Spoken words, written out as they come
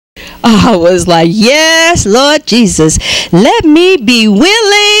I was like, yes, Lord Jesus, let me be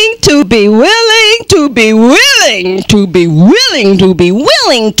willing to be willing to be willing to be willing to be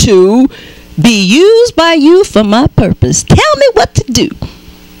willing to be used by you for my purpose. Tell me what to do.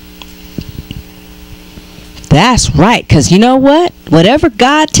 That's right, because you know what? Whatever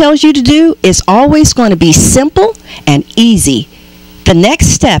God tells you to do is always going to be simple and easy. The next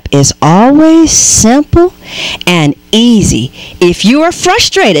step is always simple and easy. If you are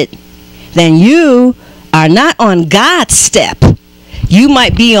frustrated, then you are not on God's step. You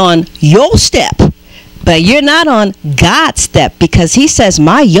might be on your step, but you're not on God's step, because he says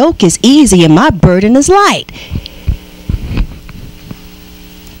my yoke is easy and my burden is light.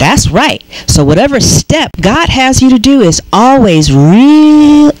 That's right. So whatever step God has you to do is always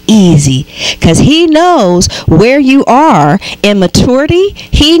real easy, because he knows where you are in maturity.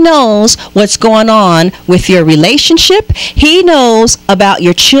 He knows what's going on with your relationship. He knows about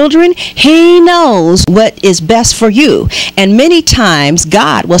your children. He knows what is best for you. And many times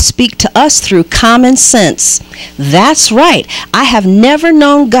God will speak to us through common sense. That's right. I have never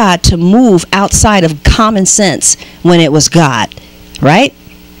known God to move outside of common sense when it was God, right?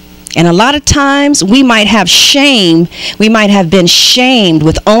 And a lot of times we might have shame. We might have been shamed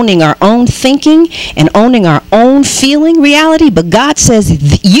with owning our own thinking and owning our own feeling reality. But God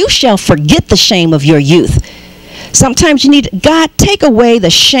says, you shall forget the shame of your youth. Sometimes you need, God, take away the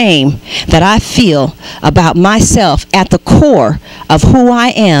shame that I feel about myself at the core of who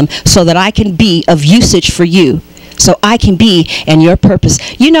I am, so that I can be of usage for you, so I can be in your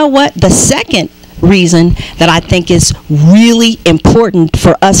purpose. You know what? The second reason that I think is really important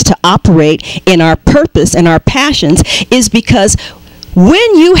for us to operate in our purpose and our passions is because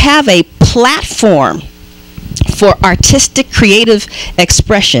when you have a platform for artistic creative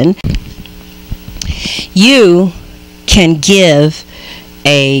expression, you can give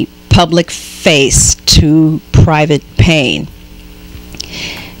a public face to private pain.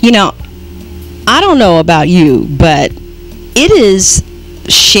 You know, I don't know about you, but it is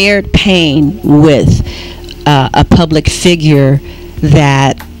shared pain with a public figure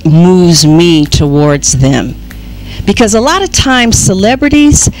that moves me towards them. Because a lot of times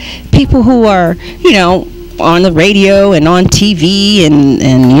celebrities, people who are, you know, on the radio and on TV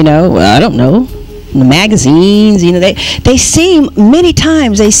and you know, I don't know, the magazines, you know, they seem, many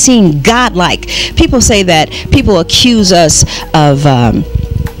times they seem godlike. People say that, people accuse us of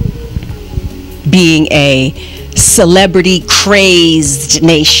being a celebrity crazed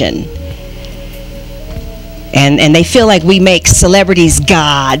nation, and they feel like we make celebrities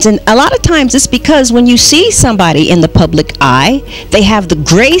gods. And a lot of times it's because when you see somebody in the public eye, they have the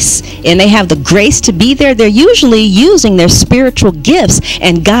grace, and they have the grace to be there. They're usually using their spiritual gifts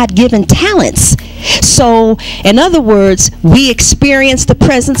and God-given talents. So in other words, we experience the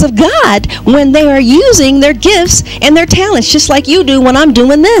presence of God when they are using their gifts and their talents, just like you do when I'm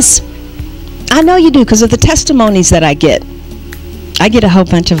doing this. I know you do, because of the testimonies that I get. I get a whole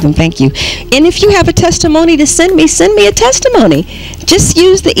bunch of them, thank you. And if you have a testimony to send me a testimony. Just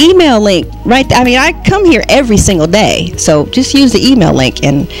use the email link, right? I mean, I come here every single day, so just use the email link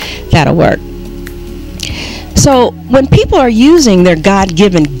and that'll work. So when people are using their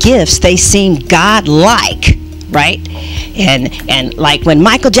God-given gifts, they seem God-like, right? And like when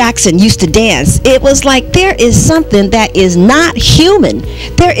Michael Jackson used to dance, it was like there is something that is not human.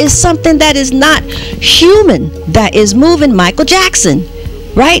 There is something that is not human that is moving Michael Jackson,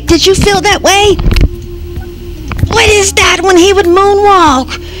 right? Did you feel that way? What is that when he would moonwalk?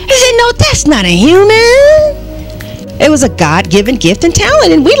 I said, no, that's not a human. It was a God-given gift and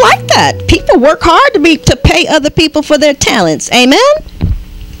talent, and we like that. People work hard to pay other people for their talents. Amen?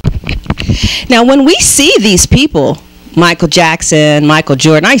 Now, when we see these people, Michael Jackson, Michael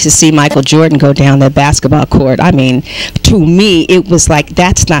Jordan. I used to see Michael Jordan go down that basketball court. I mean, to me, it was like,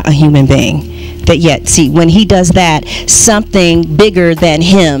 that's not a human being. That yet, see, when he does that, something bigger than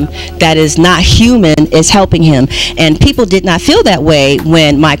him that is not human is helping him. And people did not feel that way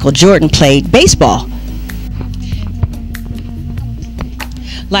when Michael Jordan played baseball.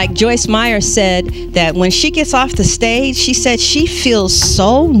 Like Joyce Meyer said that when she gets off the stage, she said she feels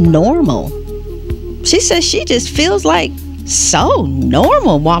so normal. She says she just feels like so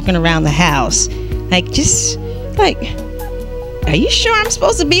normal walking around the house. Like, just like, are you sure I'm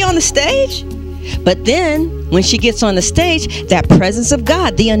supposed to be on the stage? But then when she gets on the stage, that presence of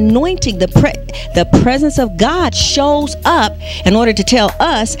God, the anointing, the presence of God shows up in order to tell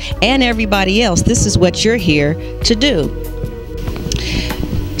us and everybody else, this is what you're here to do.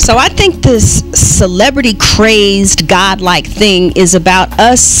 So I think this celebrity crazed God-like thing is about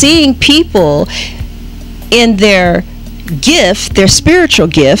us seeing people in their gift, their spiritual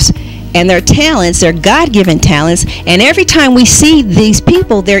gifts, and their talents, their God-given talents. And every time we see these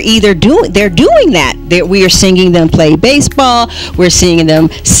people, they're doing that. We are singing them play baseball, we're seeing them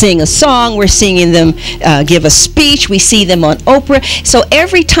sing a song, we're seeing them give a speech, we see them on Oprah. So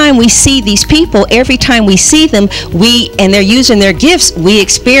every time we see these people, every time we see them, and they're using their gifts, we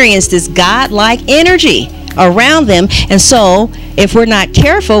experience this God-like energy around them. And so if we're not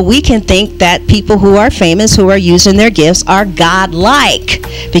careful, we can think that people who are famous, who are using their gifts, are God-like,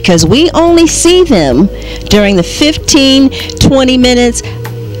 because we only see them during the 15, 20 minutes,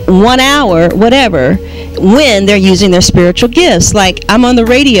 1 hour, whatever, when they're using their spiritual gifts. Like, I'm on the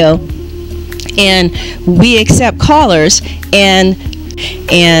radio and we accept callers, and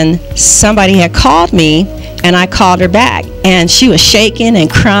somebody had called me, and I called her back, and she was shaking and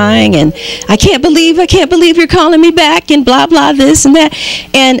crying, and I can't believe you're calling me back, and blah blah this and that.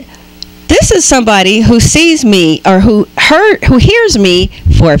 And this is somebody who sees me, or who hears me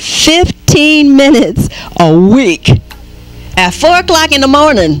for 15 minutes a week at 4 o'clock in the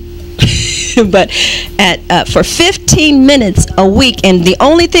morning. But for 15 minutes a week, and the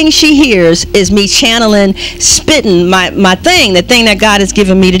only thing she hears is me channeling, spitting my thing, the thing that God has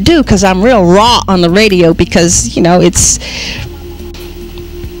given me to do, because I'm real raw on the radio, because, you know, it's...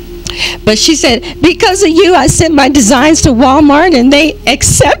 But she said, because of you, I sent my designs to Walmart, and they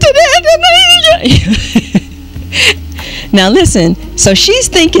accepted it. Now listen, so she's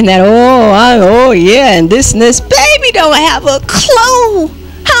thinking that, oh yeah, and this and this. Baby don't have a clue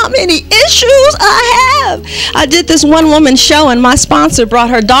how many issues I have. I did this one woman show, and my sponsor brought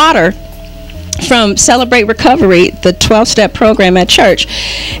her daughter from Celebrate Recovery, the 12-step program at church,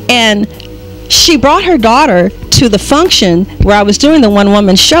 and she brought her daughter to the function where I was doing the one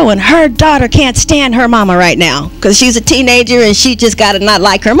woman show, and her daughter can't stand her mama right now because she's a teenager and she just got to not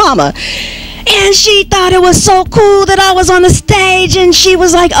like her mama. And she thought it was so cool that I was on the stage, and she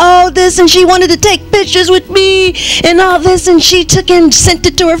was like, oh, this, and she wanted to take pictures with me and all this, and she took and sent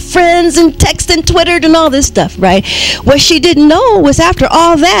it to her friends and texted and Twittered and all this stuff, right? What she didn't know was, after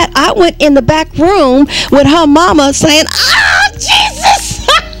all that, I went in the back room with her mama saying, oh, Jesus,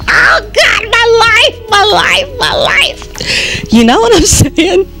 oh, God, my life. You know what I'm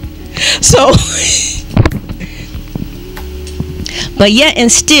saying? So... But yet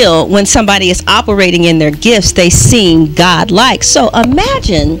and still, when somebody is operating in their gifts, they seem God-like. So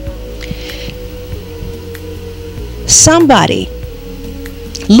imagine somebody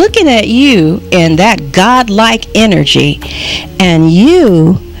looking at you in that God-like energy, and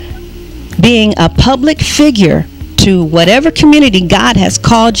you being a public figure to whatever community God has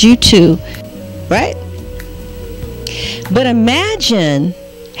called you to, right? But imagine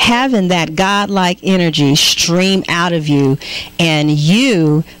having that God-like energy stream out of you, and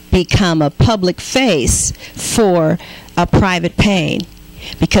you become a public face for a private pain.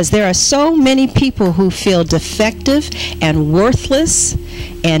 Because there are so many people who feel defective and worthless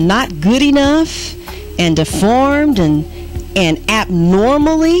and not good enough and deformed and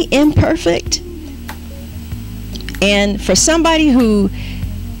abnormally imperfect. And for somebody who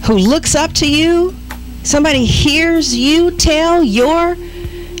looks up to you, somebody hears you tell your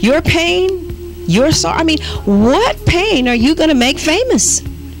pain, your sorrow. I mean, what pain are you going to make famous?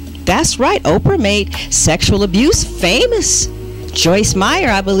 That's right. Oprah made sexual abuse famous. Joyce Meyer,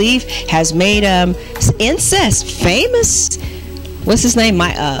 I believe, has made incest famous. What's his name?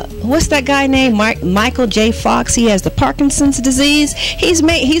 What's that guy named? Michael J. Fox. He has the Parkinson's disease. He's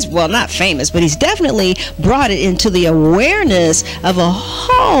well, not famous, but he's definitely brought it into the awareness of a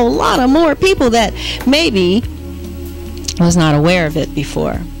whole lot of more people that maybe was not aware of it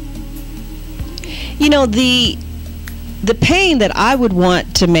before. You know, the pain that I would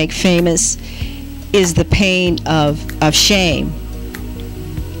want to make famous is the pain of shame.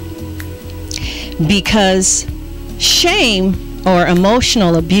 Because shame or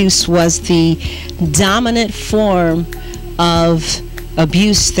emotional abuse was the dominant form of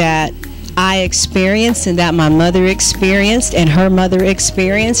abuse that I experienced, and that my mother experienced, and her mother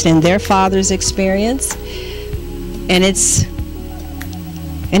experienced, and their fathers experienced. And it's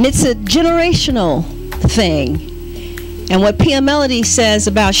a generational thing. And what Pia Melody says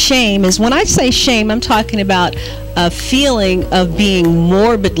about shame is, when I say shame, I'm talking about a feeling of being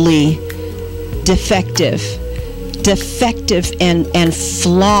morbidly defective and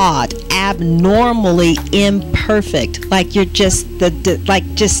flawed, abnormally imperfect, like you're just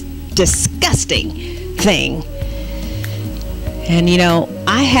just disgusting thing. And you know,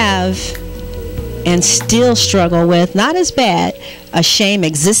 I have and still struggle with, not as bad, a shame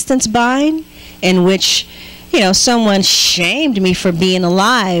existence bind, in which someone shamed me for being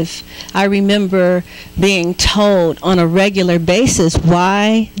alive, I remember being told on a regular basis,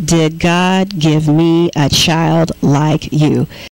 why did God give me a child like you?